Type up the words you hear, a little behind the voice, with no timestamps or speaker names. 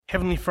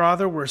Heavenly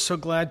Father, we're so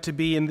glad to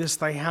be in this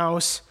thy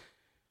house,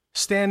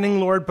 standing,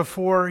 Lord,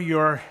 before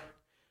your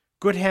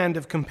good hand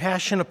of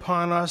compassion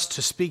upon us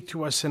to speak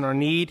to us in our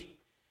need.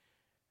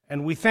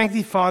 And we thank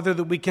thee, Father,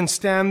 that we can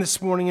stand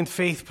this morning in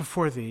faith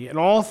before thee, and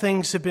all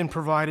things have been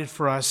provided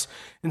for us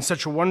in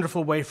such a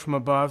wonderful way from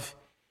above.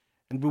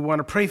 And we want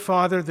to pray,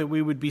 Father, that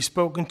we would be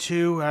spoken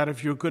to out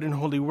of your good and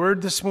holy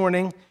word this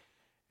morning,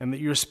 and that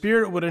your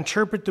Spirit would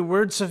interpret the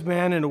words of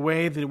man in a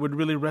way that would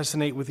really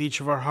resonate with each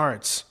of our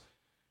hearts.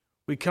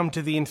 We come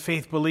to thee in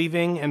faith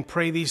believing and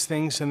pray these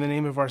things in the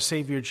name of our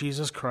Savior,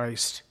 Jesus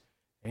Christ.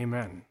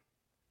 Amen.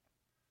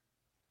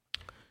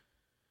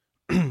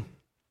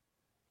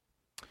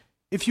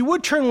 If you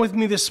would turn with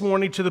me this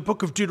morning to the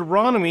book of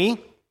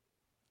Deuteronomy,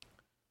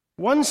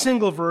 one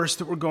single verse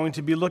that we're going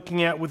to be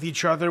looking at with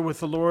each other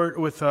with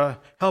the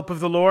help of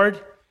the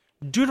Lord,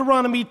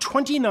 Deuteronomy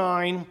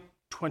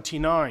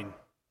 29:29.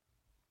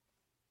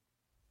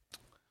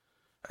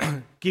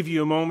 Give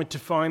you a moment to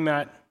find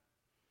that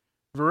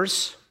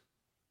verse.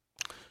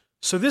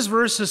 So this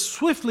verse is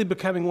swiftly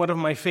becoming one of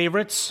my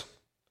favorites.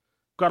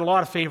 Got a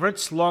lot of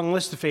favorites, long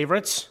list of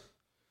favorites.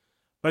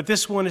 But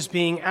this one is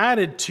being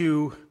added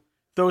to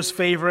those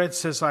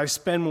favorites as I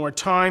spend more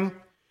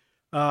time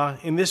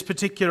in this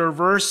particular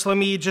verse. Let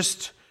me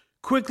just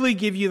quickly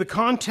give you the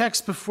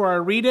context before I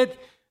read it.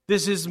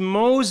 This is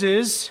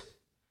Moses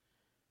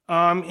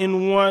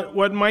in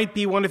what might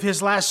be one of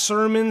his last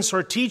sermons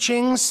or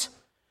teachings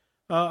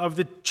of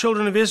the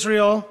children of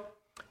Israel.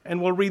 And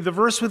we'll read the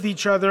verse with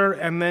each other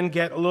and then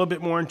get a little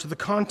bit more into the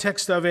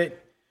context of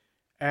it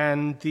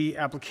and the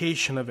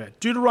application of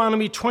it.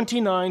 Deuteronomy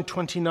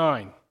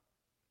 29:29.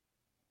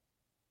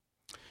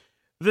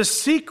 The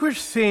secret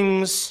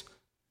things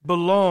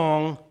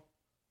belong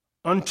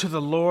unto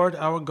the Lord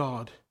our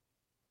God.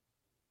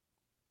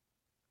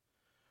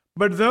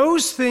 But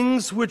those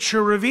things which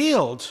are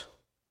revealed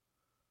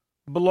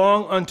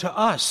belong unto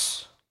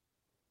us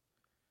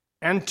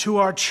and to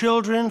our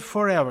children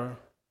forever,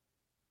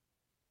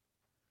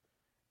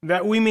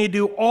 that we may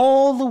do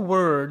all the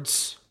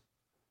words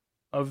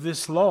of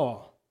this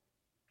law.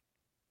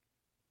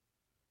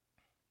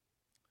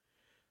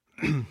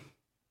 I'd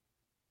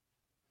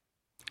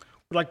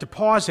like to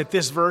pause at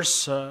this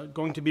verse,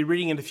 going to be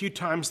reading it a few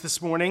times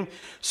this morning.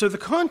 So the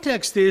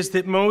context is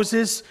that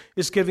Moses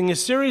is giving a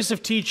series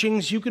of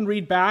teachings. You can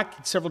read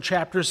back several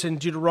chapters in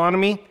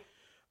Deuteronomy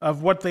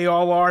of what they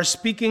all are,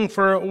 speaking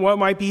for what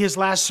might be his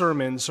last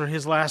sermons or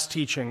his last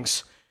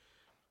teachings,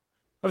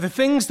 of the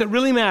things that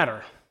really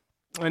matter.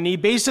 And he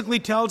basically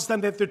tells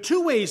them that there are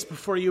two ways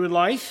before you in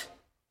life.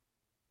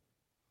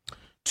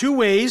 Two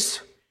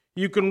ways.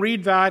 You can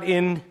read that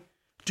in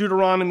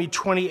Deuteronomy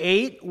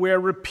 28,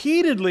 where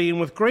repeatedly and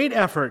with great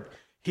effort,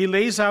 he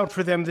lays out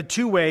for them the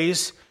two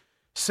ways,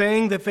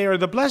 saying that they are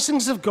the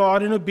blessings of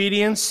God in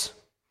obedience,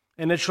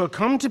 and it shall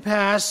come to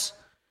pass,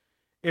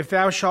 if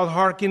thou shalt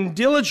hearken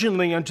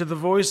diligently unto the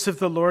voice of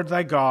the Lord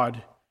thy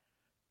God,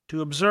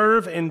 to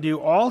observe and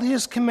do all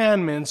his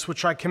commandments,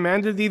 which I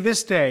commanded thee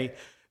this day,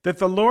 that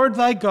the Lord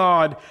thy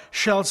God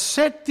shall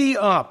set thee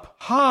up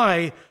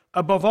high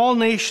above all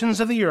nations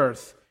of the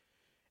earth,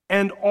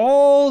 and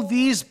all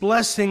these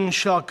blessings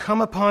shall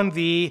come upon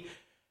thee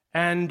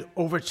and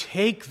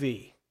overtake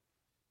thee.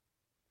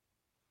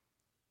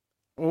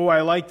 Oh,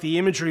 I like the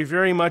imagery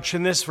very much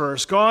in this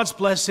verse. God's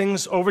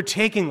blessings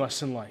overtaking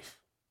us in life.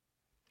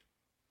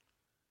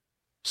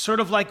 Sort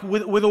of like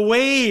with a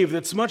wave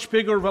that's much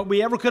bigger than what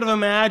we ever could have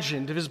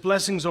imagined of his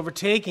blessings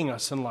overtaking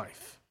us in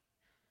life.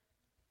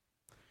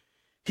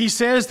 He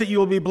says that you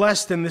will be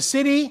blessed in the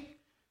city,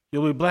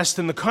 you'll be blessed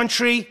in the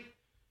country.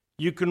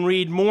 You can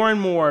read more and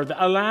more the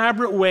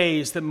elaborate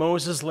ways that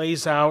Moses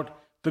lays out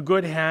the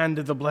good hand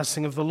of the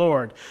blessing of the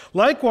Lord.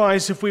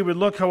 Likewise, if we would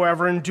look,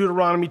 however, in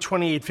Deuteronomy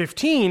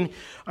 28:15,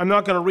 I'm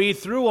not going to read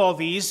through all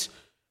these.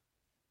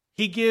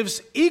 He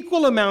gives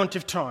equal amount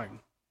of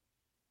time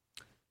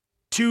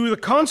to the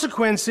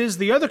consequences,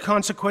 the other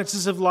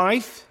consequences of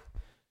life,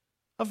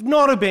 of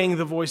not obeying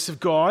the voice of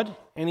God.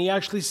 And he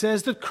actually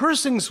says that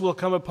cursings will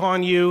come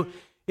upon you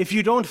if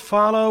you don't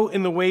follow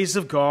in the ways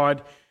of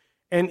God.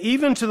 And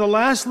even to the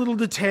last little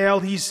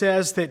detail, he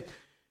says that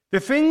the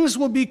things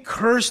will be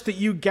cursed that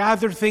you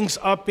gather things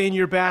up in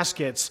your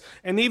baskets,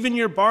 and even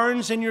your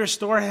barns and your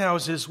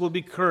storehouses will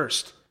be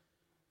cursed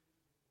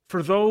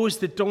for those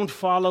that don't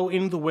follow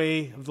in the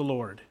way of the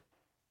Lord.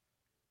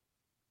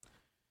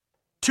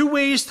 Two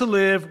ways to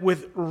live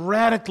with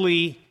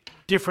radically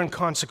different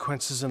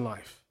consequences in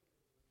life.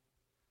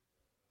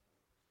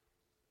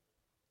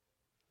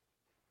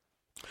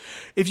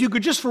 If you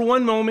could just for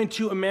one moment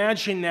to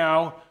imagine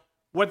now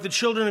what the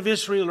children of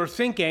Israel are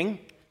thinking.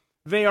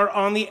 They are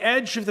on the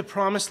edge of the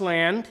promised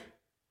land.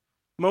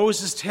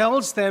 Moses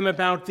tells them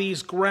about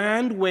these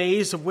grand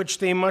ways of which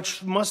they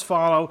must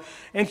follow.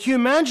 And can you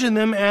imagine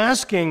them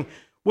asking,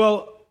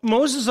 well,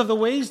 Moses, of the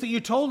ways that you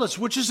told us,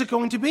 which is it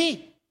going to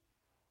be?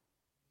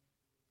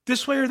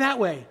 This way or that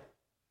way?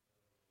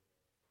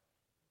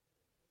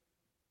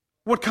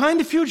 What kind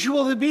of future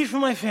will there be for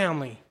my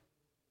family?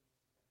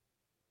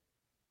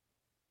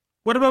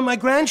 What about my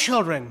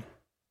grandchildren?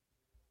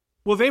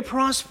 will they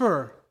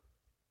prosper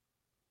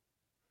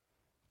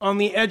on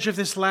the edge of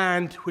this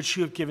land which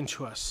you have given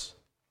to us?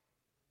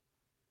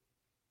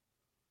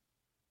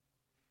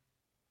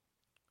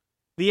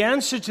 The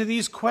answer to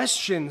these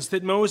questions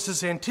that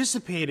Moses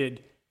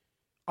anticipated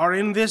are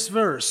in this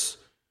verse.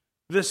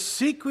 The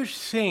secret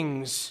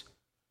things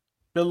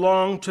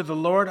belong to the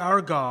Lord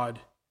our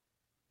God,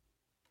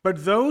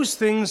 but those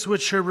things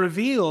which are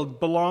revealed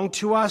belong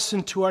to us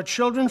and to our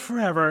children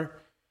forever,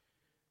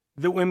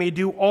 that we may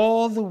do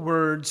all the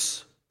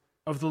words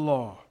of the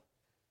law.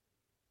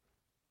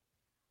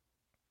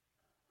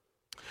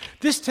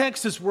 This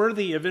text is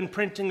worthy of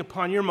imprinting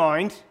upon your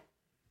mind.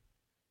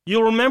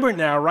 You'll remember it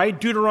now, right?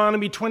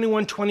 Deuteronomy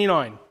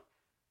 21:29.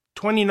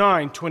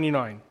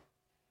 29:29.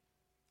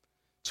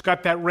 It's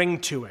got that ring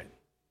to it.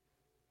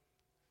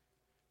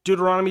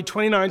 Deuteronomy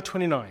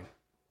 29:29.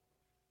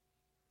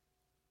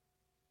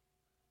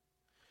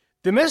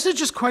 The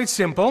message is quite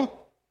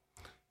simple.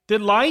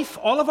 That life,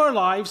 all of our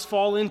lives,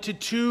 fall into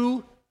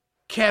two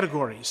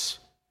categories.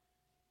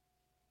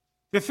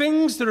 The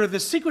things that are the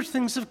secret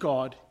things of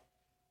God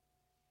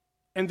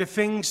and the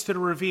things that are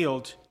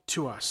revealed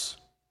to us.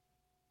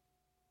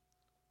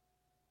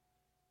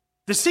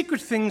 The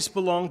secret things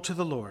belong to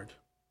the Lord.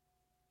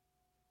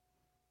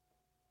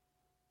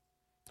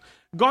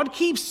 God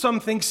keeps some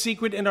things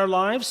secret in our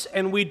lives,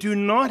 and we do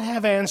not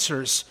have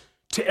answers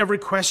to every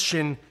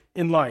question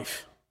in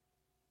life.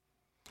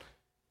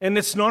 And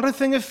it's not a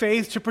thing of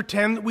faith to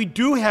pretend that we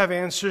do have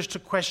answers to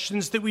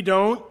questions that we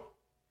don't.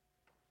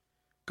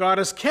 God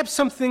has kept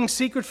some things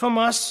secret from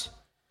us,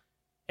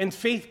 and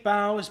faith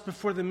bows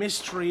before the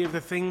mystery of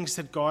the things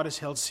that God has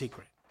held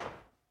secret.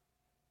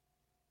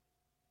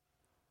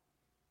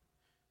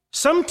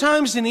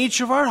 Sometimes in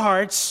each of our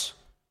hearts,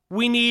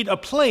 we need a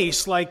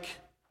place like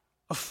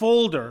a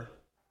folder,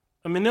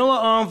 a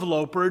manila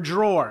envelope, or a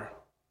drawer,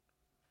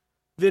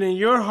 that in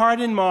your heart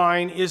and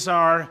mine is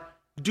our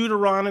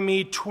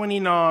Deuteronomy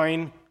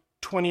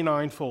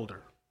 29:29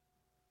 folder.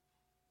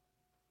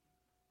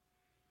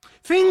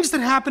 Things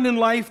that happen in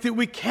life that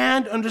we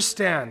can't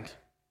understand.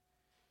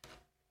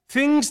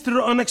 Things that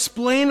are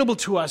unexplainable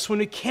to us when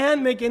we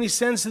can't make any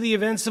sense of the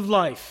events of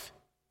life.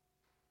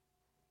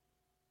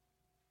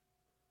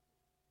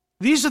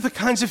 These are the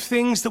kinds of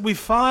things that we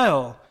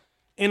file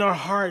in our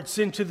hearts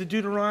into the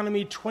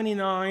Deuteronomy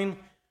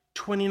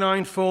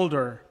 29:29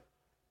 folder.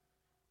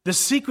 The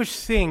secret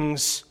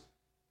things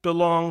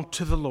belong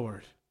to the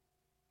Lord.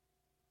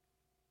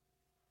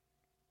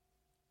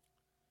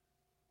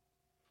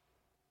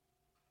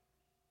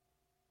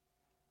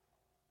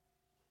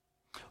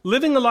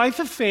 Living a life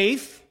of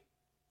faith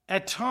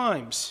at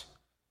times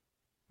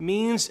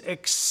means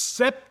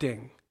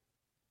accepting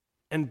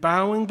and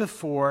bowing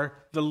before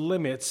the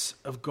limits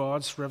of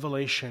God's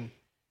revelation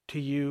to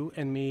you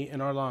and me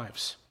in our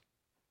lives.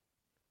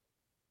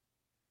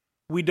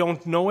 We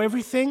don't know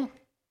everything,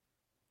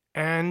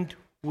 and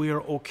we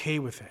are okay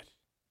with it.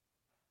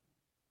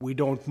 We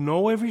don't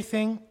know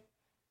everything,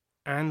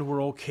 and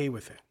we're okay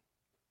with it.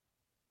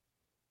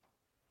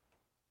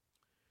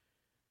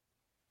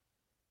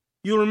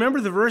 You'll remember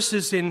the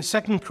verses in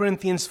 2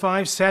 Corinthians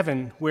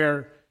 5:7,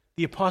 where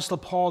the Apostle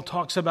Paul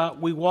talks about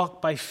we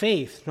walk by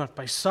faith, not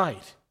by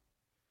sight.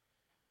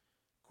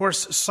 Of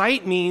course,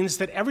 sight means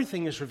that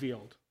everything is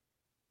revealed.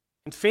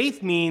 And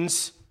faith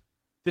means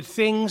that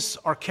things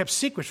are kept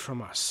secret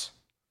from us,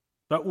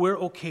 but we're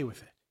okay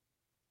with it.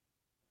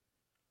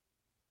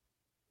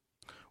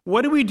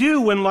 What do we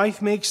do when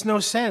life makes no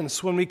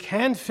sense, when we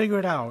can't figure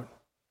it out?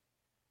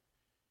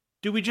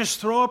 Do we just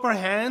throw up our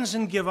hands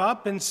and give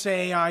up and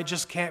say, I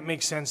just can't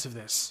make sense of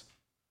this?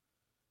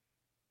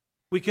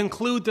 We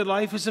conclude that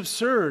life is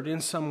absurd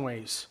in some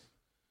ways,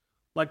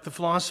 like the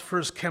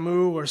philosophers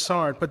Camus or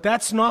Sartre. But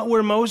that's not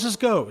where Moses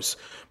goes.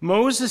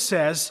 Moses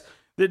says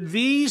that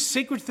these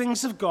secret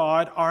things of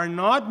God are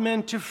not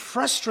meant to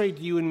frustrate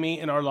you and me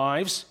in our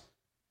lives.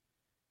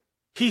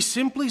 He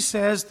simply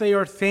says they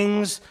are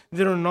things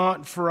that are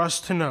not for us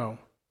to know.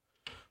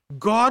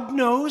 God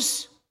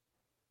knows.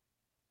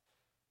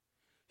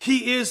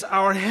 He is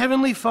our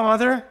Heavenly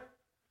Father.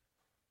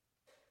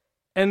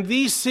 And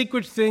these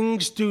secret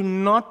things do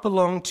not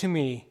belong to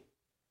me,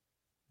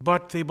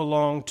 but they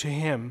belong to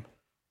Him.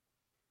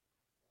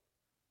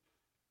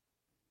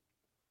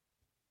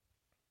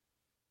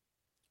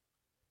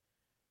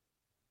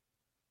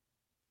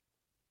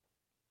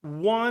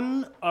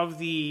 One of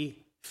the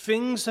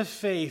things of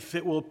faith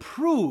that will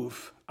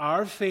prove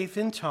our faith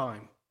in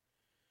time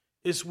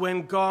is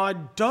when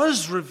God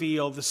does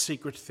reveal the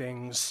secret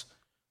things,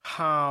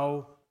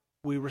 how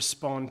we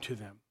respond to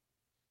them.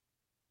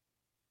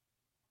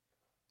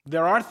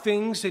 There are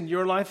things in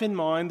your life and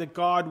mine that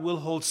God will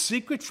hold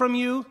secret from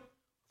you,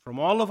 from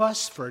all of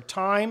us for a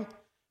time,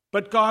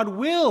 but God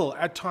will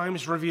at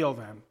times reveal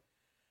them.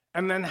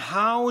 And then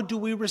how do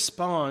we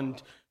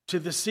respond to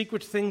the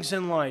secret things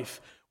in life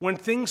when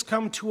things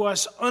come to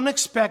us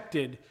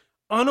unexpected,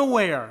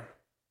 unaware?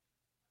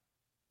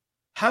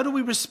 How do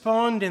we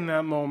respond in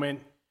that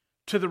moment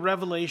to the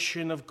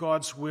revelation of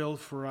God's will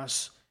for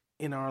us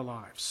in our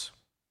lives?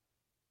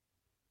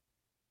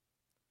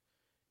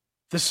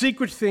 The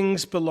secret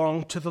things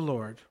belong to the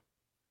Lord.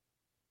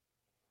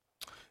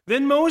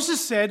 Then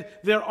Moses said,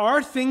 there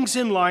are things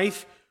in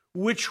life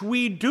which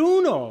we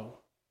do know.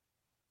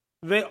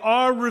 They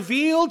are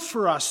revealed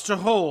for us to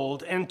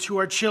hold and to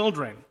our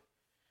children.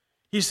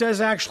 He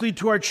says actually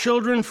to our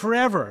children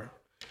forever.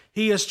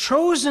 He has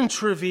chosen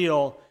to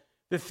reveal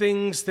the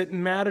things that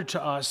matter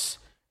to us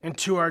and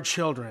to our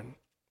children.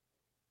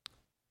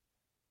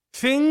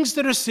 Things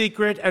that are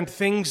secret and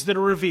things that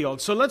are revealed.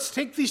 So let's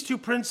take these two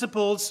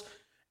principles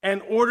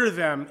and order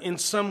them in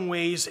some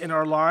ways in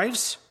our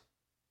lives.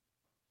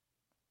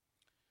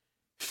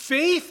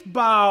 Faith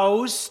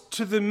bows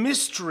to the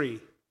mystery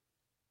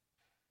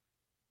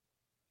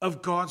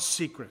of God's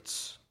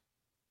secrets.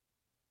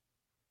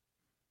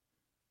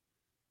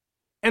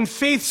 And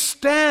faith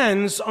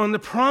stands on the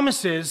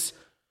promises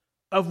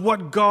of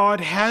what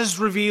God has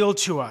revealed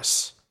to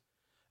us.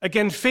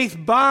 Again, faith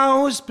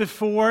bows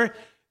before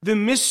the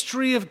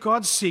mystery of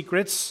God's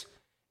secrets,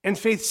 and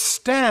faith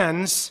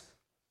stands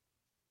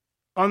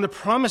on the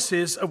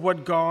promises of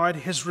what God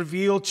has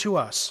revealed to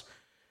us.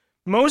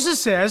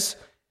 Moses says,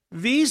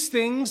 these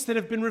things that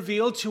have been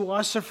revealed to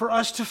us are for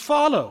us to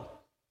follow.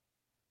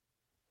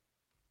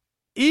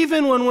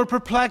 Even when we're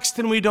perplexed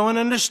and we don't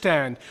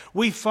understand,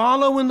 we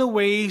follow in the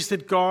ways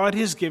that God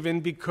has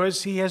given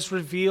because he has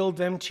revealed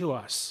them to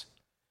us.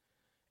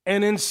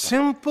 And in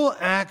simple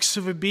acts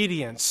of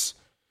obedience,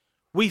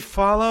 we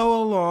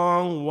follow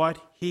along what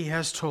he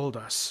has told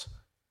us.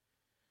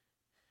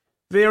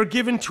 They are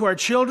given to our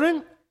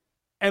children,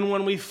 and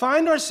when we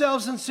find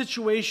ourselves in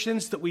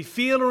situations that we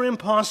feel are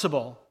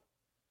impossible,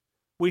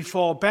 we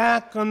fall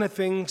back on the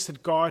things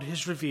that God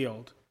has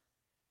revealed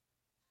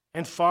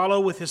and follow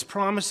with his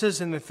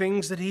promises and the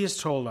things that he has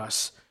told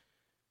us.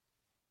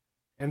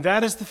 And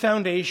that is the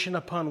foundation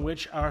upon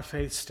which our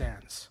faith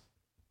stands.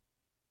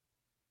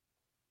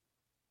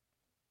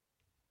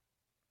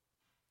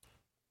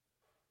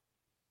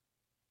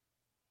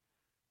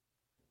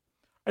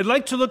 I'd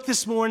like to look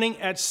this morning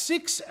at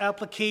 6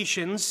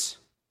 applications.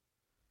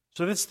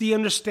 So that's the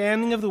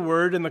understanding of the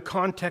word and the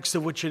context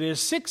of which it is.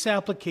 6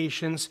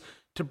 applications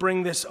to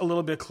bring this a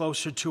little bit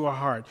closer to our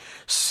heart.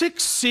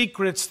 6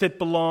 secrets that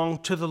belong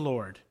to the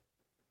Lord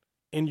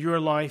in your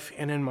life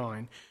and in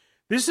mine.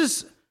 This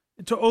is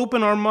to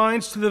open our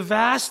minds to the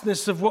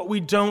vastness of what we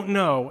don't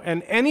know.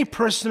 And any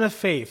person of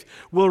faith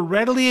will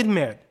readily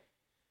admit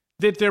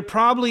that there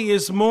probably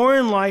is more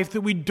in life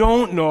that we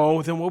don't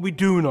know than what we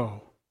do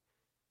know.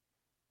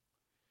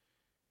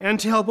 And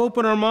to help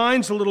open our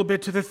minds a little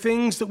bit to the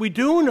things that we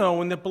do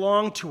know and that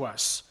belong to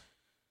us.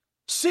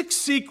 6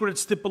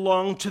 secrets that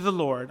belong to the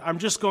Lord. I'm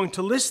just going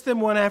to list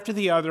them one after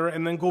the other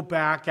and then go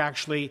back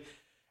actually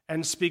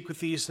and speak with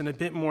these in a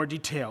bit more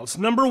details.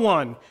 Number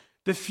 1,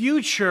 the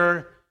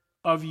future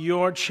of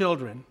your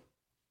children.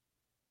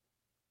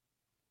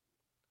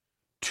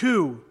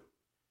 2,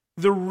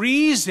 the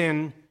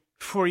reason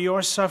for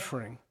your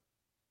suffering.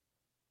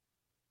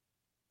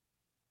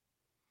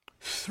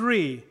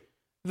 3,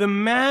 the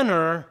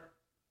manner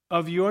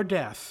of your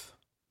death.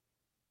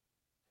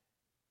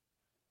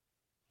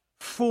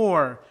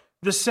 4,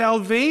 the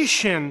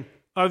salvation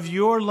of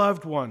your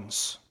loved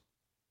ones.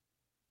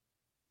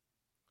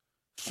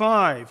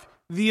 5,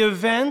 the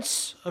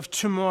events of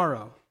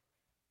tomorrow.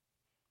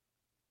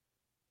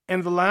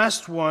 And the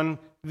last one,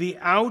 the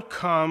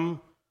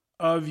outcome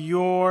of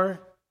your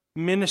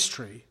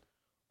ministry.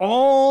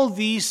 All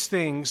these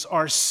things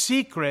are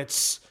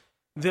secrets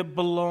that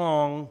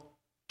belong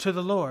to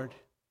the Lord.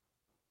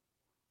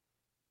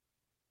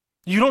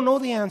 You don't know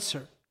the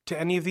answer to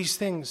any of these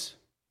things,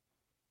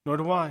 nor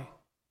do I.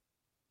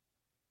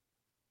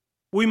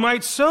 We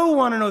might so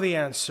want to know the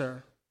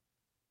answer,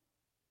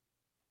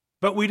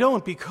 but we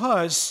don't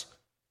because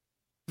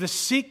the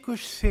secret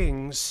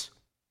things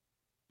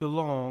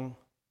belong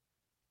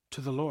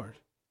to the Lord.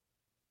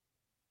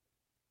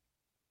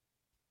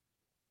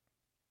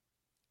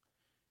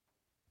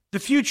 The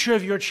future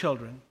of your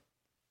children.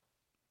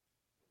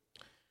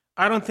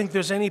 I don't think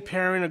there's any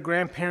parent or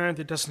grandparent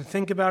that doesn't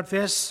think about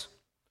this.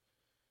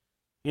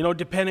 You know,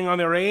 depending on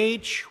their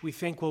age, we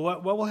think, well,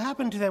 what will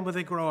happen to them when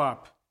they grow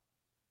up?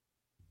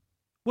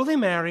 Will they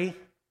marry?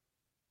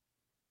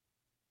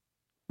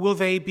 Will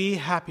they be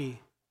happy?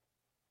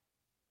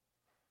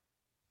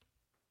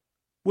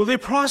 Will they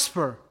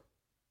prosper?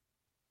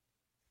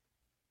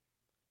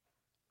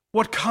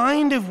 What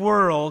kind of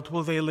world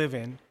will they live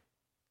in?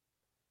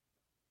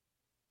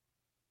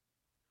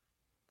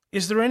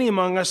 Is there any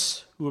among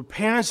us, who are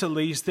parents at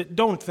least, that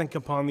don't think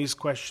upon these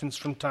questions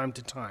from time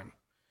to time?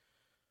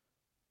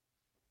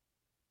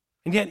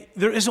 And yet,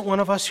 there isn't one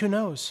of us who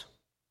knows.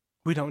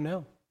 We don't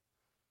know.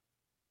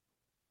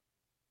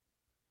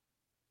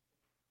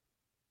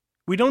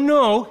 We don't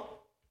know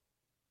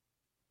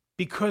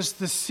because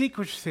the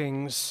secret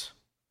things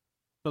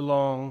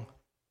belong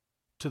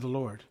to the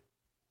Lord.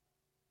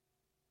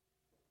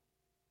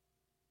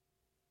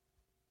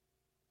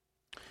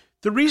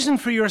 The reason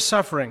for your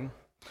suffering.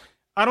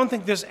 I don't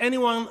think there's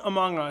anyone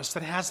among us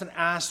that hasn't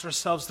asked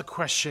ourselves the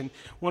question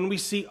when we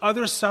see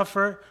others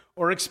suffer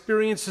or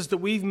experiences that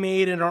we've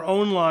made in our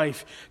own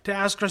life, to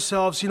ask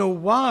ourselves,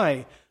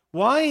 why?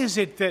 Why is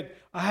it that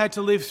I had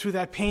to live through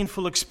that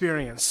painful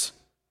experience?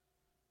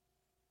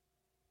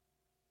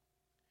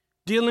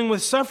 Dealing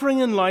with suffering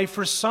in life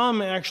for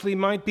some actually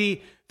might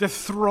be the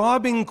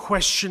throbbing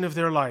question of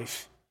their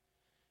life.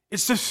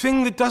 It's the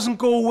thing that doesn't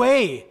go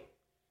away.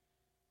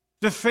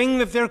 The thing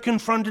that they're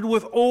confronted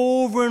with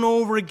over and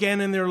over again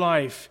in their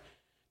life.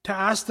 To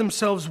ask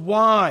themselves,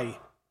 why?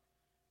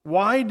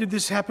 Why did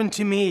this happen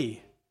to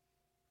me?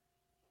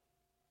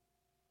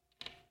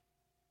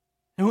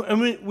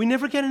 And we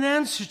never get an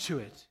answer to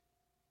it.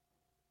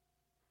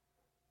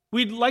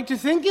 We'd like to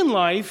think in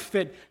life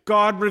that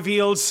God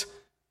reveals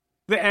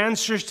the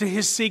answers to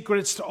his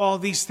secrets to all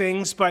these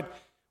things, but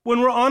when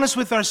we're honest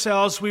with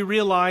ourselves, we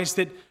realize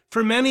that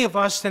for many of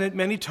us, and at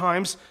many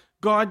times,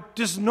 God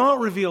does not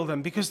reveal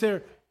them because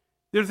they're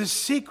the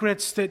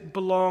secrets that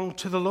belong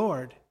to the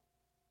Lord.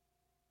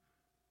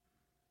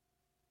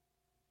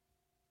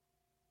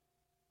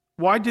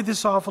 Why did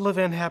this awful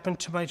event happen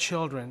to my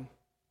children?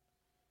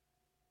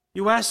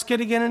 You ask it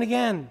again and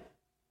again.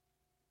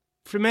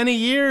 For many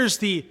years,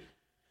 the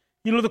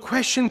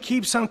question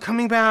keeps on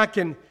coming back,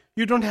 and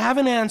you don't have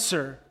an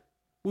answer.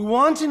 We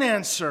want an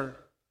answer.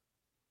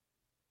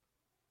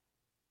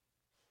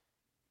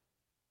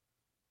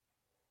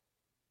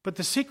 But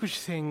the secret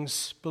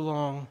things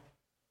belong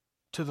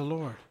to the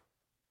Lord.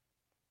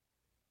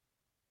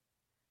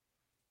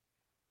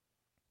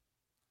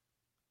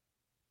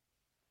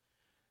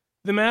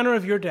 The manner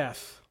of your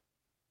death.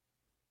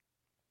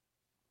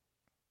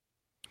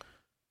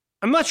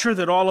 I'm not sure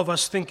that all of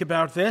us think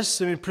about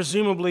this.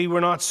 Presumably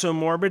we're not so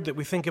morbid that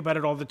we think about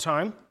it all the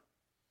time.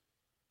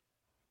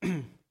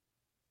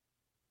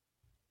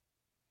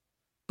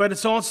 But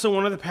it's also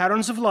one of the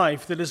patterns of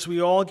life that as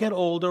we all get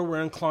older,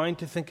 we're inclined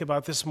to think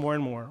about this more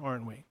and more,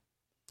 aren't we?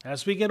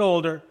 As we get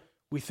older,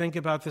 we think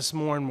about this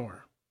more and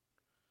more.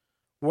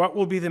 What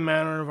will be the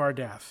manner of our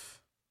death?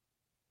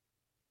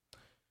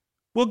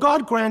 Will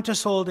God grant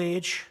us old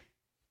age?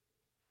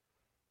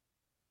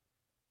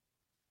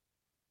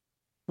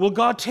 Will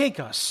God take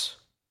us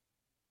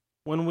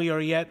when we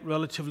are yet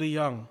relatively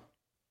young?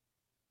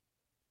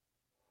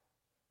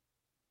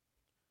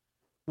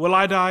 Will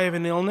I die of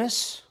an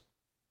illness?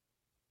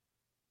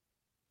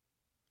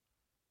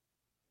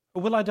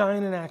 Or will I die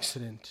in an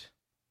accident?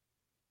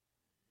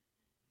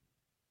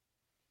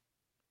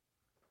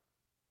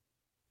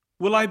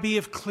 Will I be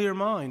of clear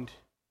mind?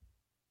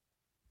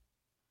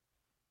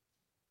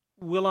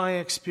 Will I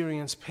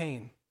experience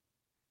pain?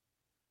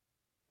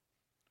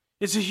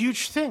 It's a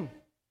huge thing.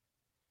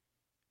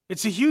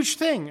 It's a huge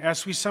thing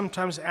as we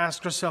sometimes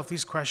ask ourselves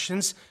these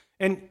questions,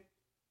 and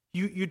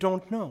you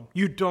don't know.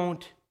 You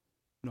don't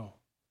know.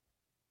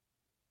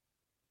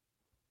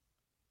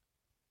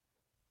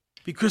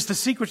 Because the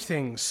secret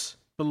things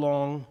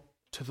belong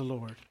to the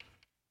Lord.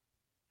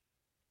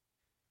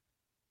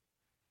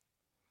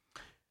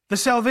 The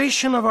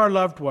salvation of our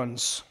loved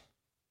ones,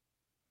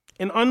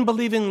 an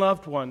unbelieving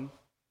loved one,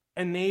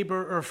 a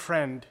neighbor or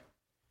friend,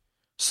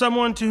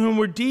 someone to whom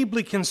we're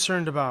deeply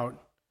concerned about,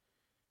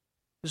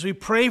 as we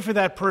pray for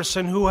that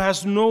person who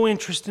has no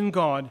interest in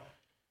God,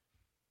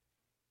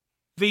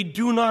 they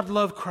do not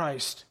love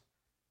Christ.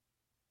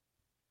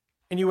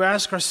 And you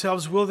ask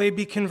ourselves, will they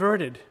be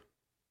converted?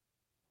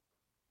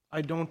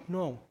 I don't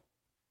know.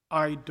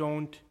 I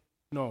don't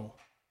know.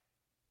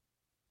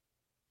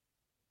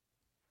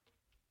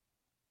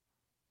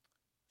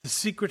 The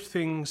secret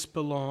things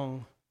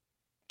belong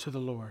to the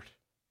Lord.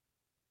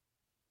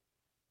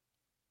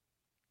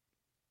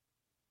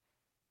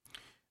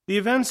 The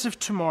events of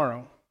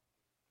tomorrow.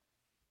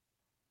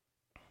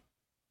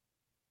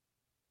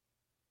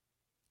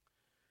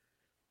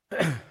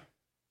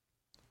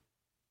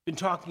 Been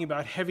talking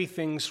about heavy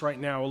things right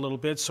now a little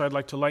bit, so I'd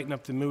like to lighten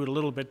up the mood a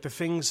little bit. The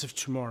things of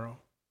tomorrow.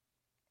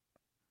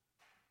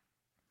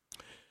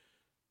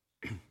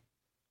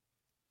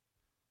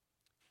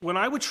 When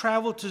I would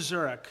travel to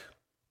Zurich,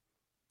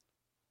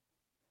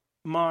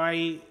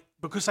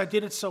 because I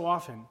did it so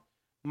often,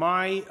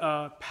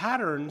 my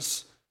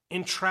patterns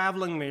in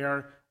traveling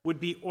there would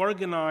be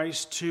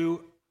organized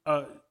to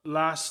a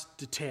last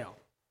detail.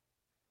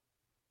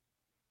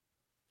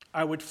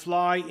 I would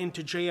fly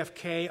into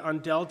JFK on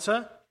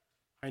Delta.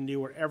 I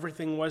knew where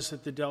everything was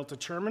at the Delta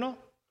terminal.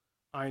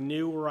 I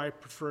knew where I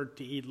preferred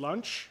to eat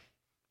lunch.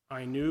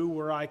 I knew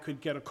where I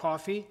could get a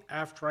coffee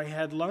after I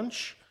had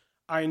lunch.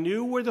 I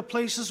knew where the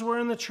places were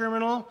in the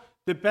terminal,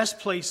 the best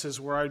places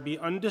where I'd be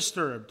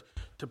undisturbed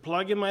to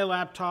plug in my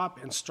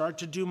laptop and start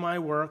to do my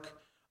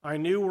work. I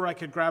knew where I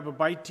could grab a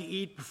bite to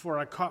eat before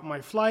I caught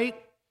my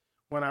flight.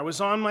 When I was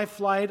on my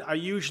flight, I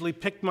usually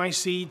picked my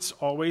seats,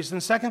 always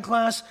in second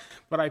class,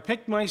 but I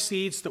picked my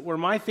seats that were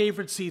my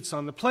favorite seats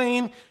on the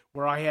plane,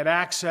 where I had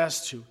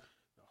access to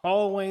the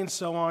hallway and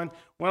so on.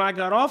 When I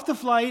got off the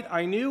flight,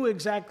 I knew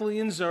exactly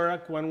in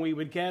Zurich when we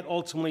would get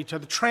ultimately to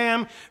the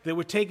tram that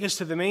would take us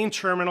to the main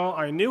terminal.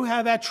 I knew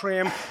how that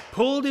tram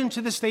pulled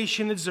into the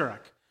station at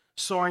Zurich.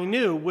 So I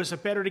knew, was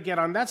it better to get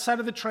on that side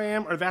of the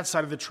tram or that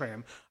side of the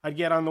tram? I'd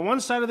get on the one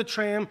side of the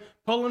tram,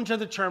 pull into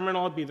the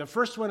terminal, I'd be the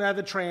first one out of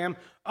the tram,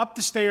 up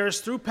the stairs,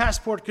 through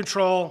passport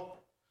control.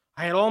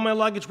 I had all my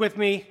luggage with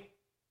me.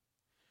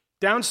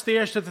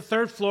 Downstairs to the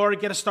third floor to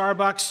get a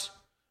Starbucks.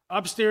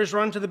 Upstairs,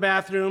 run to the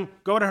bathroom,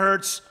 go to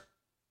Hertz.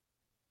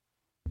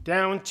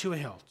 Down to a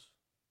Hilt.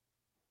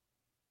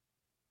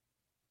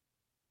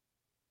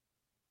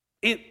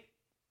 It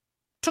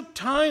took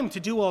time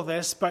to do all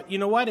this, but you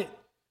know what? It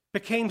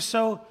became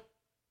so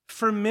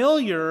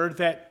familiar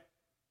that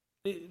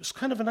it was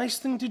kind of a nice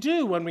thing to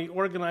do when we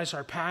organize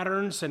our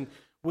patterns and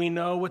we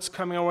know what's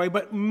coming our way.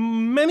 But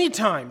many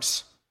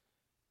times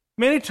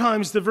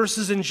the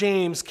verses in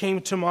James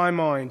came to my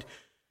mind.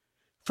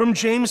 From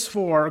James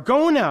 4,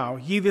 "Go now,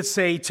 ye that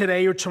say,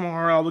 today or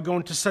tomorrow I will go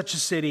into such a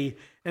city,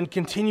 and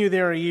continue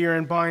there a year,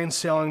 and buy and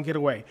sell, and get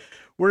away.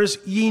 Whereas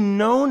ye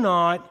know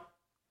not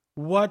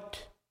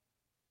what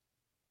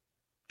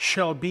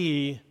shall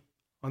be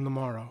on the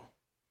morrow."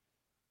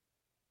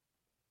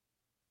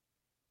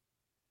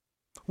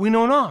 We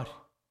know not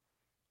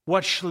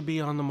what shall be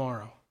on the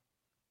morrow.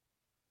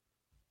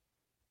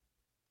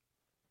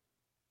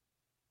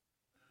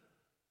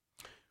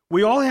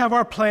 We all have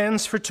our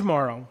plans for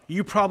tomorrow.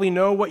 You probably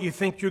know what you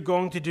think you're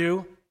going to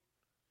do,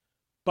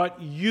 but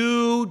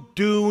you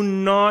do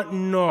not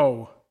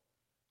know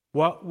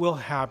what will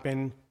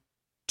happen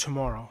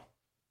tomorrow.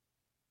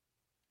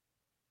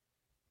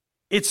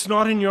 It's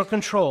not in your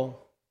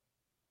control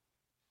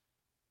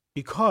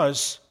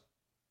because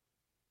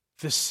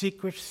the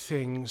secret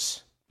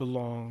things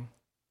belong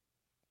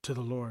to the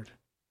Lord.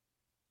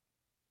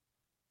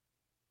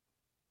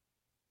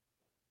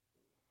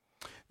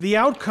 The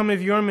outcome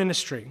of your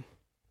ministry.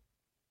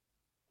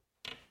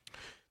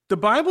 The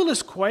Bible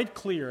is quite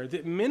clear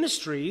that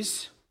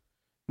ministries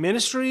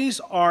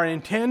are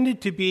intended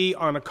to be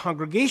on a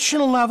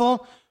congregational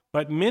level,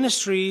 but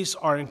ministries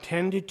are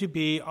intended to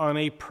be on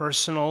a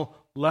personal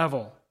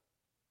level.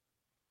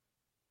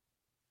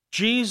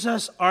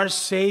 Jesus, our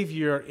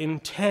Savior,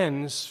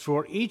 intends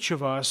for each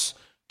of us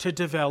to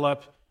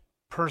develop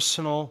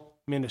personal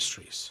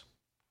ministries.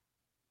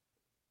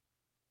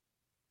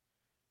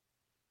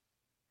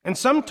 And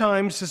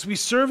sometimes, as we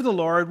serve the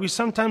Lord, we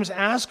sometimes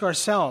ask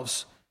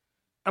ourselves,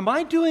 am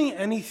I doing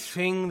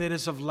anything that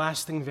is of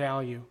lasting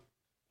value?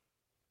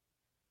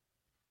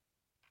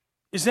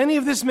 Is any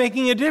of this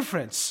making a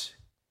difference?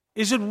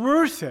 Is it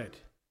worth it?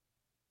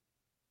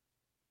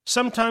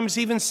 Sometimes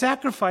even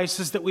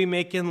sacrifices that we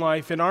make in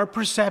life, in our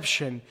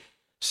perception,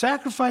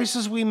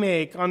 sacrifices we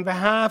make on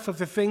behalf of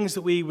the things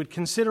that we would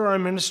consider our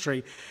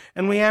ministry,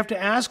 and we have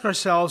to ask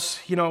ourselves,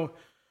 will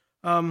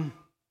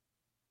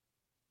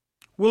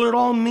it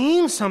all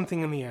mean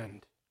something in the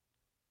end?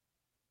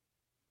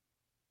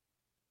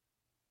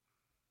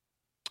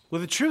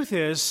 Well, the truth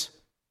is,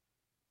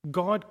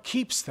 God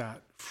keeps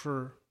that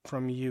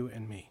from you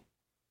and me.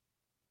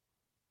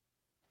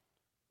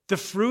 The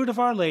fruit of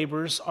our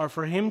labors are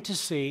for Him to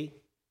see.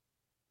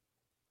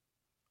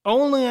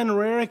 Only on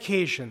rare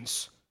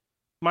occasions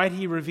might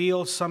He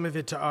reveal some of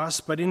it to us,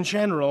 but in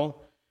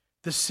general,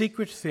 the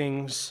secret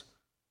things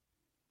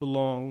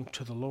belong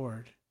to the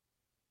Lord.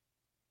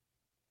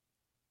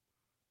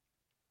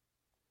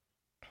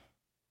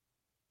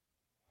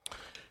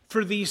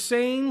 For these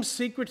same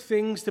secret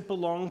things that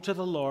belong to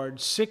the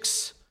Lord,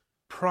 6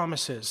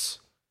 promises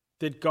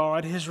that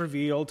God has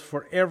revealed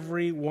for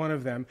every one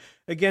of them.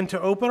 Again,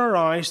 to open our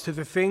eyes to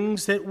the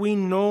things that we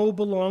know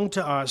belong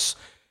to us.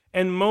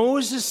 And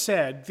Moses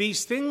said,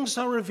 "These things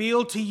are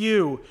revealed to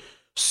you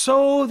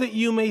so that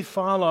you may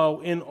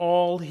follow in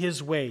all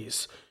His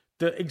ways."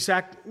 The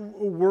exact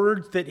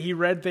word that he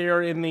read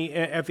there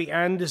at the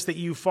end is that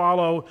you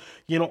follow,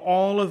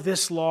 all of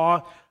this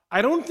law.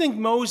 I don't think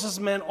Moses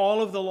meant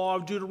all of the law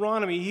of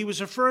Deuteronomy. He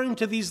was referring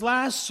to these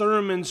last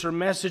sermons or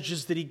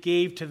messages that he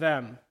gave to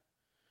them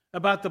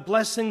about the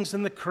blessings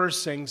and the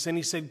cursings. And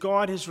he said,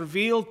 God has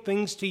revealed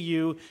things to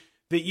you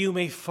that you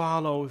may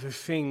follow the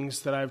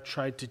things that I've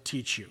tried to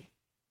teach you.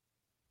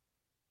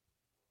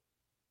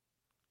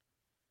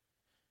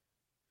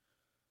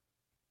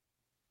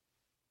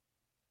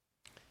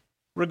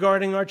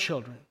 Regarding our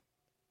children,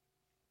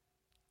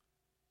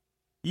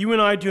 you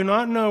and I do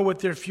not know what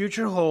their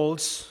future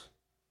holds,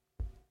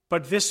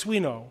 but this we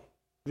know.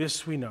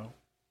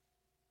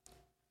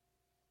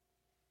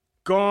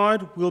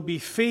 God will be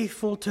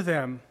faithful to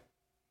them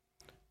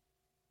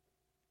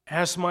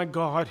as my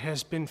God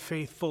has been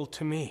faithful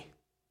to me.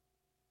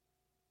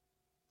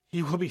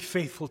 He will be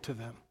faithful to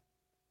them.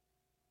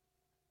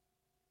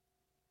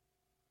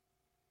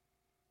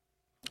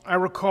 I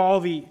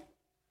recall the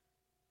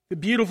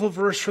beautiful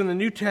verse from the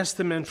New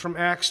Testament from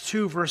Acts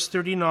 2, verse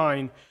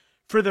 39.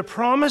 For the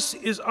promise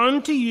is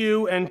unto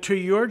you and to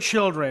your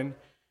children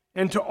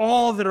and to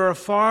all that are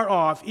afar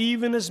off,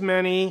 even as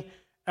many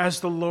as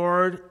the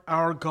Lord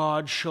our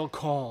God shall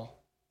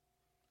call.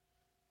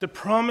 The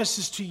promise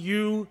is to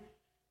you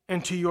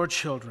and to your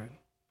children.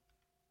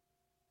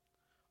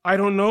 I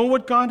don't know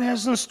what God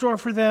has in store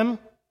for them,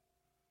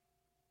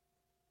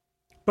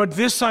 But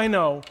this I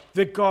know,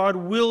 that God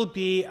will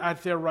be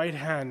at their right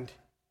hand,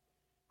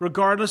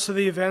 regardless of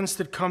the events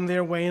that come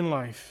their way in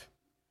life.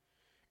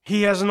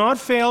 He has not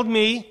failed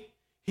me,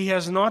 He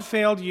has not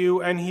failed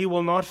you, and He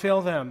will not fail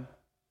them.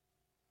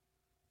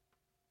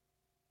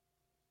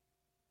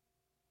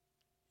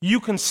 You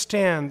can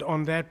stand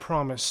on that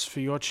promise for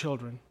your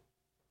children.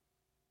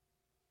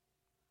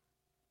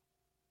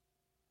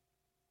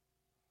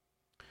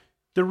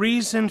 The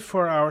reason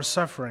for our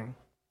suffering.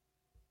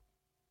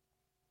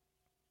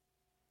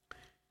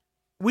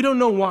 We don't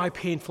know why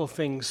painful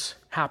things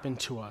happen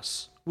to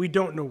us. We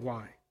don't know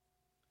why.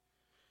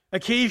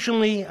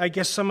 Occasionally, I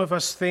guess some of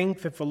us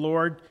think that the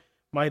Lord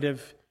might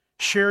have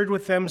shared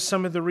with them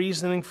some of the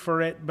reasoning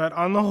for it, but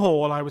on the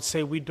whole, I would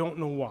say we don't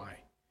know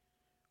why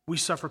we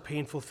suffer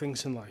painful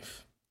things in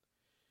life.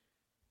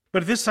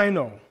 But this I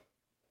know.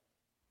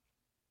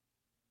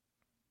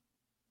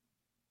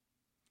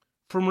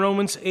 From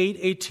Romans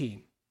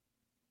 8:18.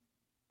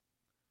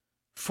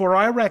 For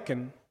I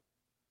reckon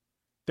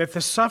that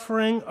the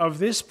suffering of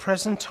this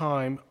present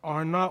time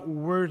are not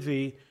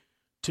worthy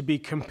to be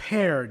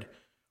compared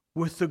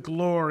with the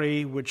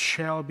glory which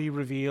shall be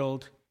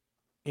revealed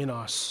in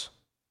us.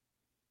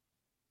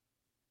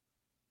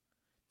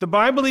 The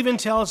Bible even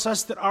tells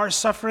us that our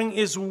suffering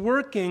is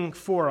working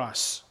for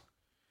us.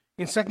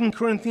 In 2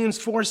 Corinthians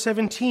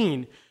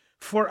 4:17,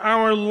 for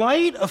our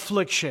light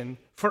affliction,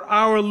 for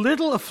our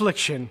little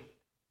affliction,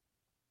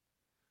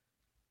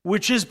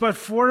 which is but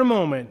for a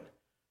moment,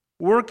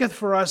 worketh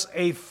for us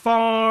a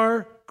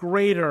far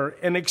greater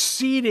and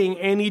exceeding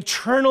and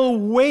eternal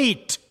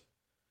weight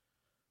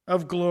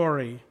of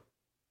glory.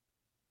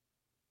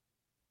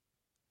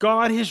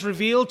 God has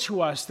revealed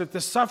to us that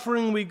the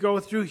suffering we go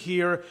through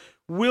here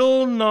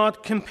will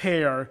not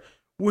compare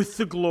with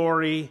the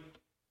glory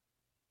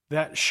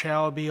that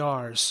shall be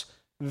ours.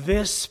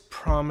 This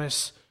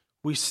promise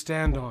we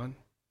stand on.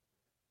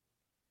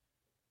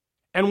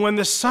 And when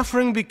the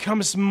suffering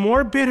becomes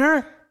more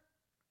bitter,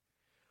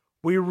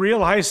 we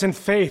realize in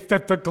faith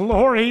that the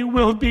glory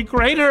will be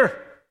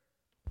greater.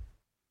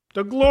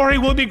 The glory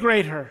will be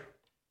greater.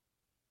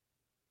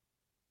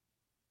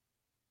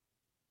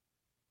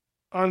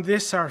 On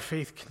this our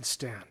faith can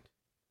stand.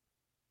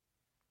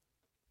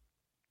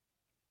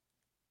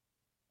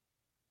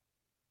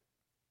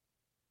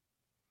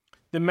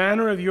 The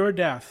manner of your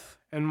death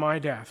and my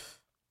death.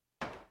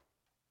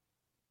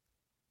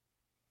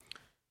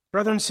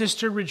 Brother and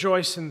sister,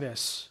 rejoice in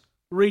this.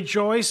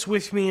 Rejoice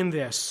with me in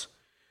this.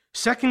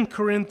 2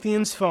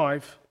 Corinthians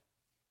 5,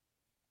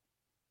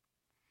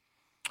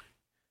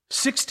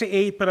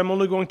 6-8, but I'm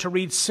only going to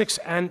read 6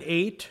 and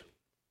 8.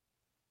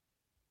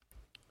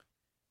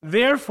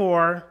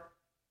 Therefore,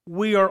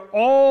 we are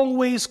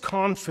always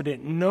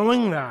confident,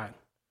 knowing that,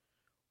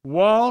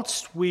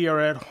 whilst we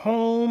are at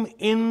home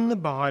in the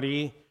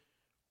body,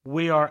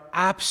 we are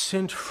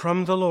absent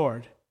from the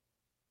Lord.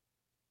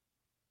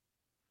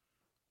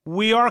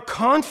 We are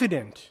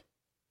confident,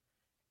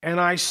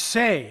 and I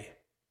say,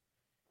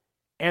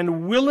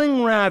 and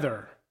willing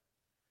rather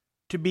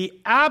to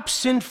be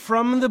absent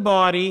from the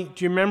body.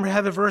 Do you remember how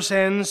the verse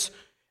ends?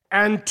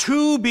 And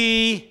to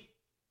be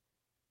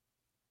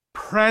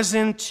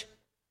present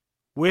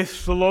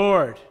with the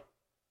Lord.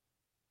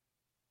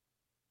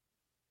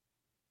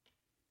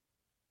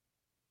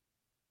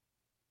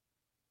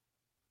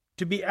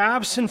 To be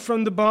absent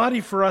from the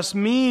body for us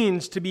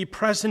means to be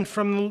present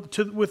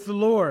with the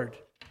Lord.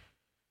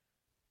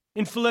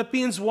 In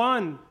Philippians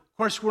 1, of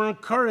course, we're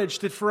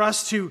encouraged that for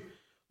us to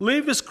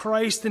live as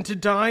Christ and to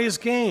die as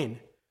gain.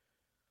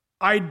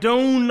 I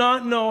do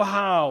not know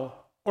how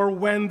or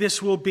when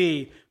this will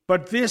be,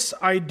 but this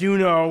I do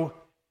know,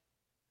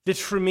 that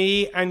for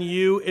me and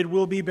you it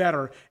will be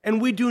better. And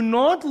we do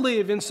not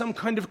live in some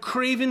kind of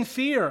craven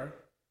fear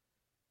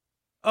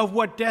of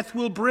what death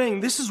will bring.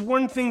 This is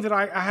one thing that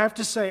I have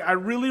to say I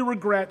really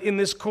regret in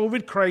this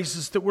COVID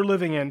crisis that we're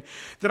living in,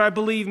 that I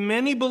believe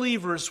many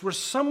believers were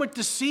somewhat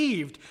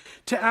deceived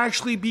to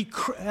actually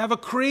have a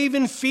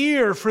craven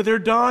fear for their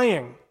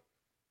dying.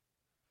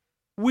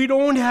 We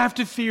don't have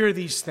to fear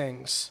these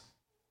things.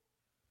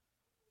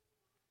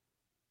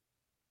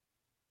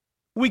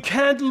 We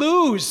can't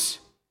lose.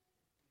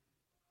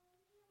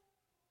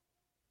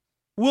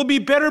 We'll be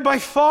better by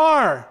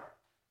far.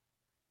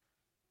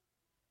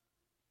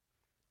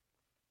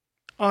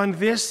 On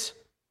this,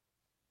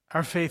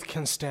 our faith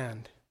can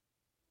stand.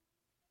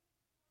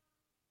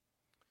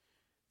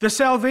 The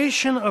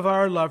salvation of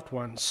our loved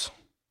ones.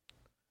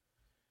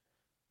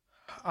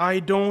 I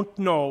don't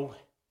know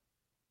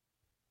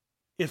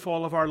if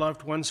all of our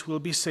loved ones will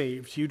be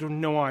saved. You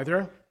don't know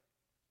either.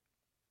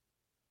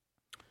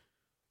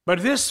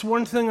 But this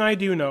one thing I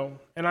do know,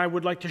 and I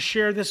would like to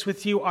share this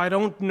with you. I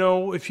don't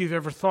know if you've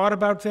ever thought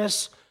about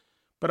this,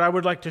 but I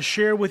would like to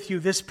share with you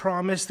this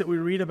promise that we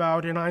read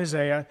about in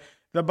Isaiah.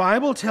 The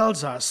Bible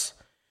tells us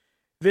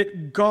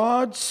that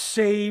God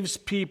saves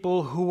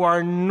people who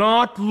are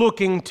not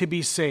looking to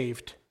be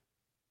saved.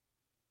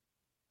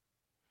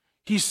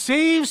 He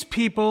saves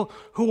people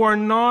who are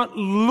not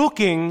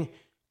looking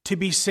to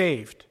be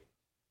saved.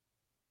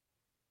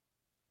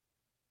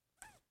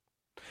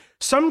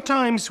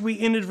 Sometimes we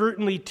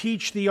inadvertently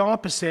teach the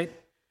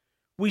opposite.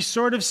 We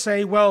sort of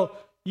say, well,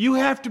 you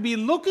have to be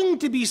looking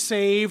to be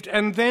saved,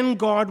 and then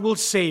God will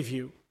save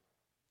you.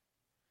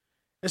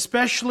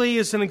 Especially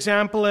as an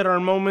example at our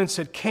moments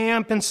at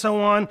camp and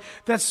so on.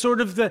 That's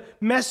sort of the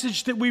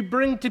message that we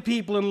bring to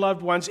people and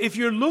loved ones. If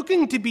you're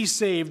looking to be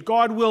saved,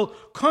 God will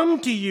come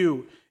to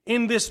you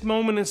in this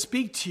moment and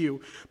speak to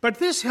you. But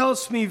this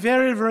helps me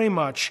very, very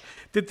much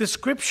that the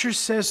scripture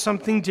says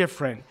something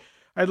different.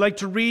 I'd like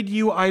to read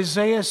you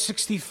Isaiah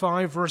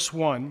 65, verse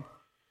 1.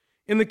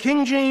 In the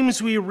King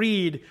James we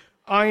read,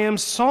 I am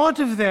sought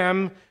of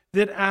them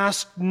that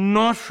ask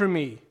not for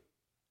me,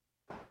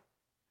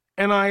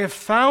 and I have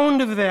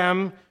found of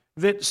them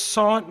that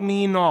sought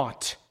me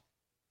not.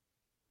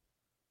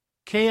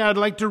 Okay, I'd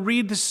like to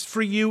read this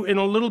for you in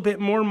a little bit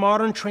more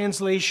modern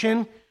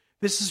translation.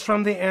 This is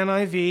from the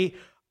NIV.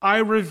 I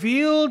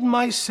revealed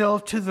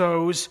myself to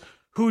those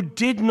who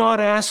did not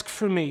ask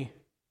for me,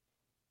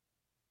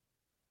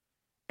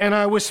 and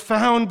I was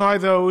found by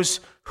those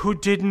who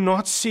did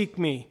not seek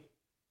me.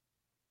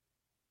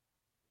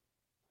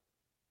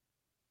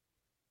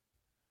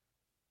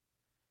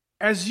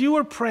 As you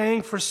are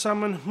praying for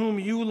someone whom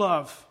you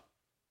love,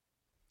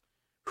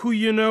 who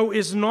you know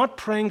is not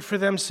praying for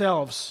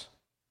themselves,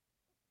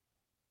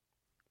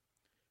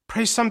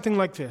 pray something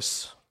like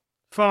this.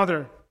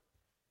 Father,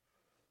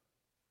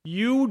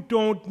 you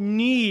don't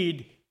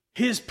need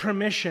his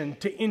permission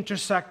to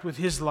intersect with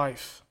his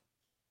life.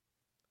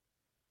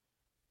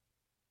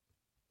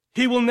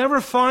 He will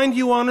never find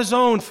you on his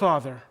own,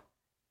 Father.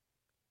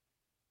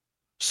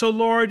 So,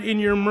 Lord, in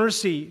your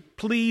mercy,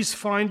 please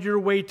find your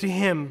way to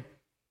him.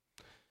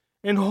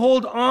 And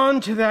hold on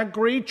to that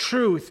great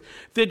truth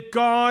that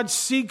God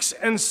seeks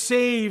and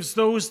saves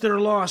those that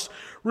are lost.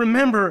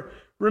 Remember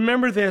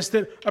this,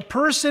 that a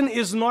person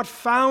is not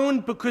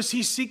found because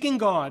he's seeking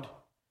God.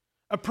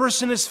 A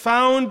person is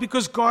found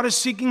because God is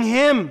seeking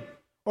him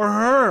or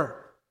her.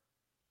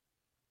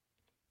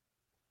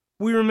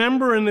 We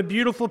remember in the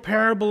beautiful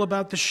parable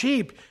about the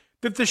sheep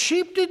that the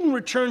sheep didn't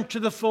return to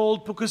the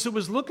fold because it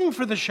was looking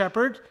for the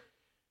shepherd.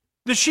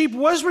 The sheep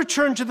was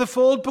returned to the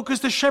fold because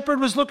the shepherd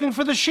was looking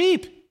for the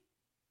sheep.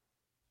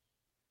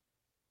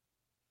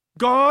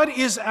 God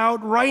is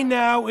out right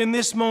now in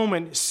this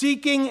moment,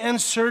 seeking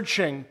and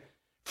searching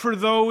for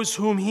those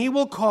whom he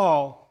will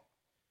call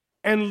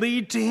and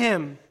lead to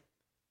him.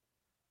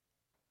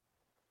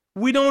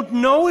 We don't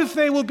know if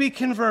they will be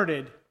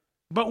converted,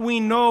 but we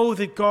know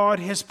that God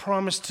has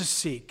promised to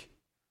seek.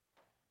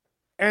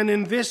 And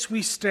in this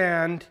we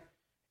stand,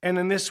 and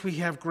in this we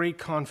have great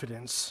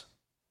confidence.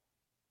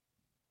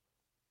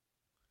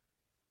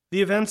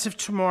 The events of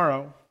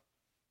tomorrow.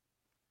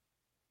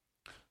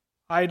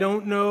 I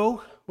don't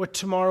know what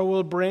tomorrow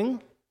will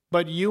bring,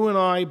 but you and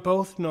I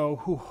both know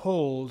who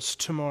holds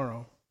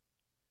tomorrow.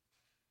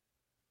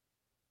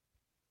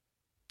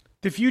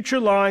 The future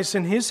lies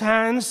in his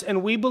hands,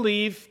 and we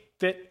believe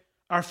that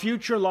our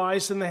future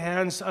lies in the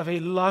hands of a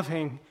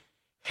loving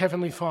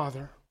Heavenly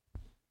Father.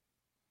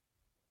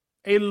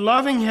 A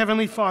loving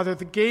Heavenly Father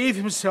that gave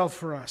himself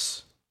for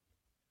us.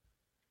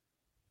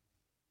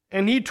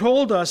 And he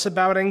told us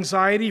about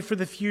anxiety for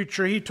the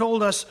future. He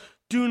told us,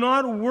 do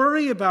not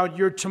worry about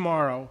your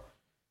tomorrow.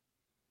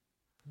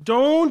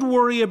 Don't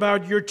worry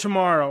about your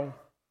tomorrow.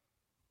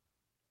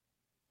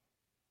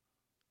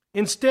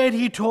 Instead,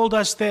 he told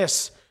us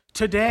this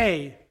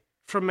today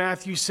from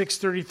Matthew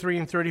 6:33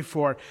 and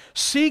 34.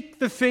 Seek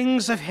the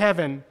things of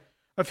heaven,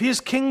 of his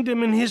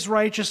kingdom and his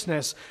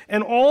righteousness,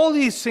 and all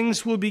these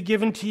things will be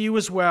given to you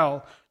as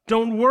well.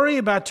 Don't worry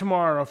about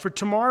tomorrow, for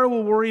tomorrow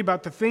will worry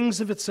about the things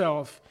of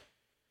itself.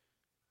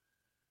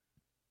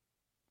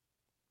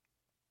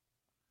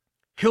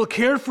 He'll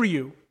care for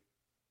you.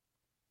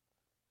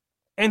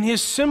 And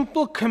his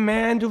simple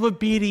command of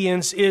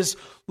obedience is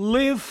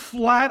live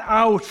flat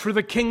out for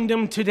the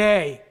kingdom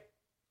today.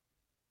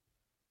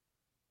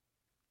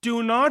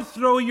 Do not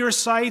throw your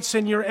sights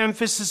and your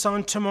emphasis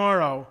on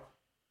tomorrow.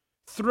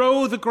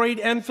 Throw the great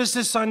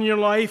emphasis on your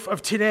life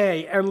of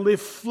today and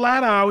live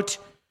flat out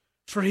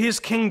for his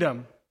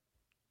kingdom.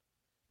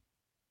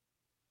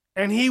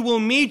 And he will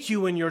meet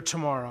you in your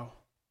tomorrow.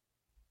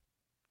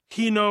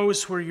 He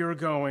knows where you're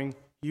going.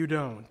 You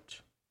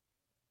don't.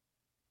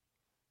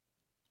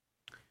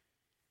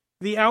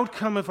 The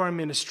outcome of our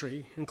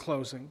ministry, in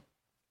closing.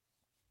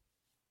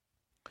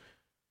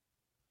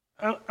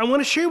 I want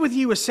to share with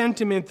you a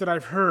sentiment that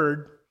I've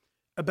heard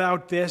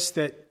about this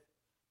that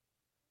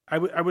I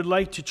would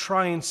like to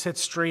try and set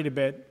straight a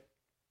bit.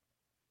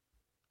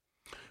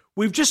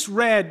 We've just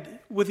read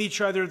with each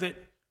other that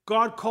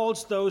God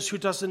calls those who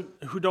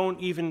don't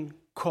even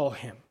call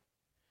him.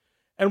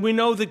 And we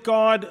know that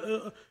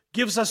God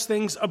gives us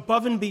things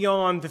above and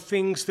beyond the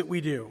things that we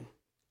do.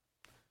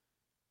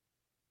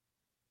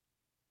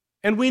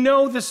 And we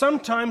know that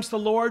sometimes the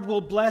Lord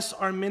will bless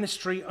our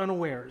ministry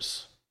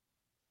unawares.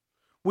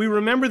 We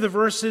remember the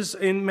verses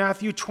in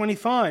Matthew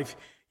 25,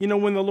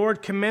 when the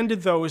Lord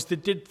commended those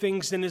that did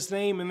things in his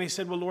name, and they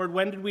said, well, Lord,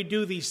 when did we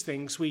do these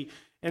things? We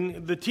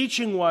And the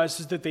teaching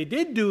is that they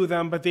did do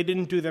them, but they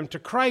didn't do them to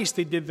Christ.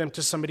 They did them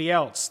to somebody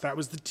else. That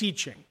was the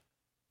teaching.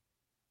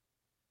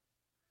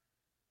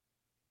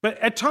 But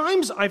at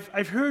times,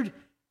 I've heard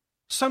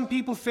some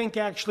people think,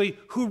 actually,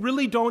 who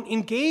really don't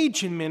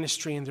engage in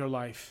ministry in their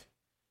life.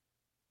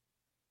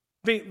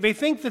 They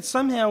think that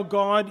somehow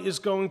God is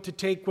going to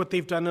take what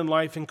they've done in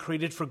life and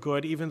create it for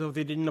good, even though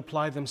they didn't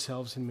apply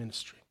themselves in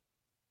ministry.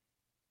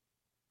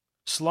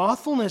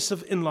 Slothfulness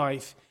in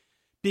life,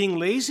 being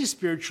lazy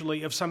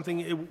spiritually of something,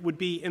 it would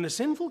be in the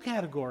sinful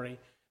category.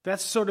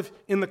 That's sort of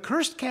in the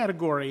cursed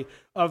category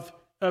of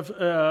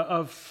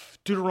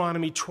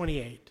Deuteronomy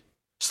 28.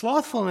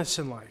 Slothfulness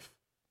in life.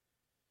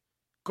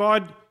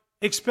 God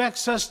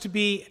expects us to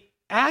be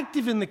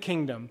active in the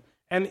kingdom.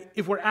 And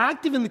if we're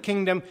active in the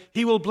kingdom,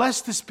 he will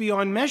bless this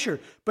beyond measure.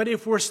 But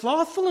if we're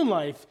slothful in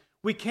life,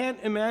 we can't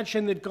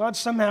imagine that God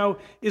somehow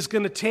is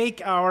going to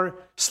take our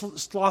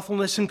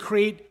slothfulness and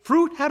create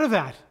fruit out of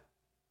that.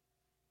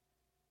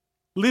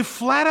 Live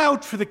flat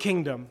out for the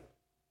kingdom.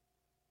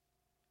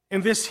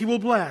 And this he will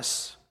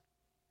bless.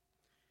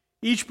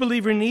 Each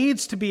believer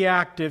needs to be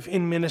active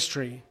in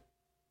ministry.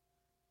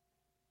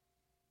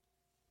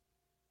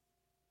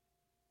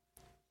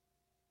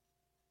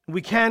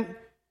 We can't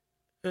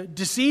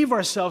deceive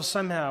ourselves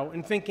somehow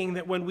in thinking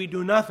that when we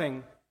do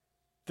nothing,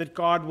 that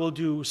God will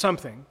do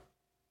something.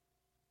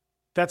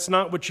 That's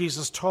not what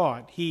Jesus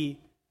taught. He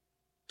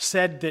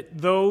said that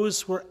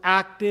those were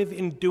active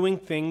in doing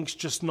things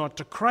just not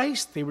to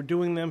Christ, they were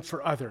doing them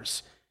for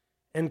others.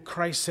 And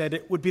Christ said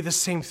it would be the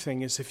same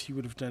thing as if you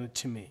would have done it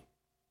to me.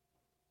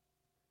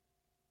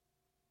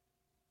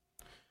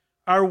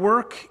 Our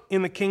work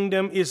in the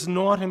kingdom is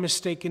not a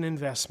mistaken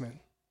investment.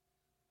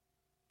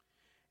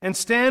 And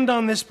stand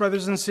on this,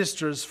 brothers and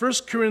sisters,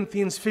 1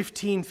 Corinthians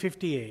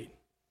 15:58.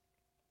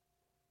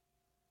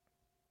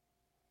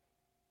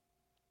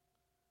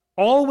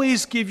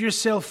 Always give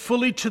yourself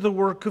fully to the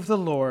work of the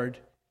Lord,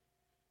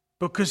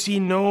 because ye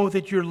know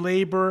that your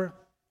labor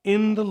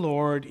in the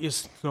Lord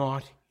is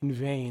not in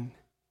vain.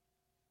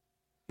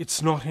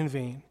 It's not in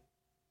vain.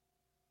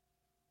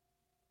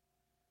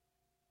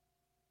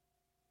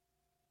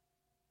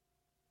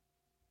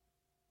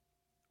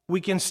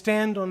 We can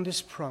stand on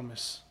this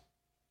promise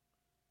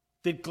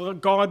that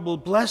God will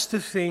bless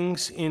the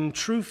things in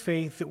true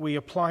faith that we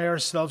apply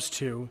ourselves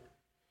to,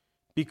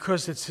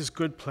 because it's his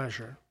good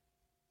pleasure.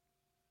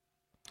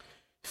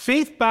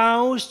 Faith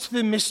bows to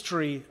the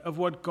mystery of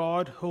what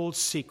God holds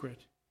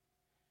secret,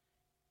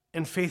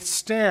 and faith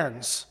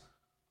stands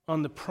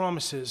on the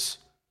promises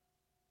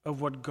of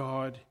what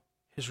God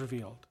has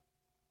revealed.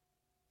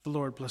 The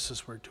Lord bless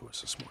his word to us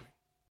this morning.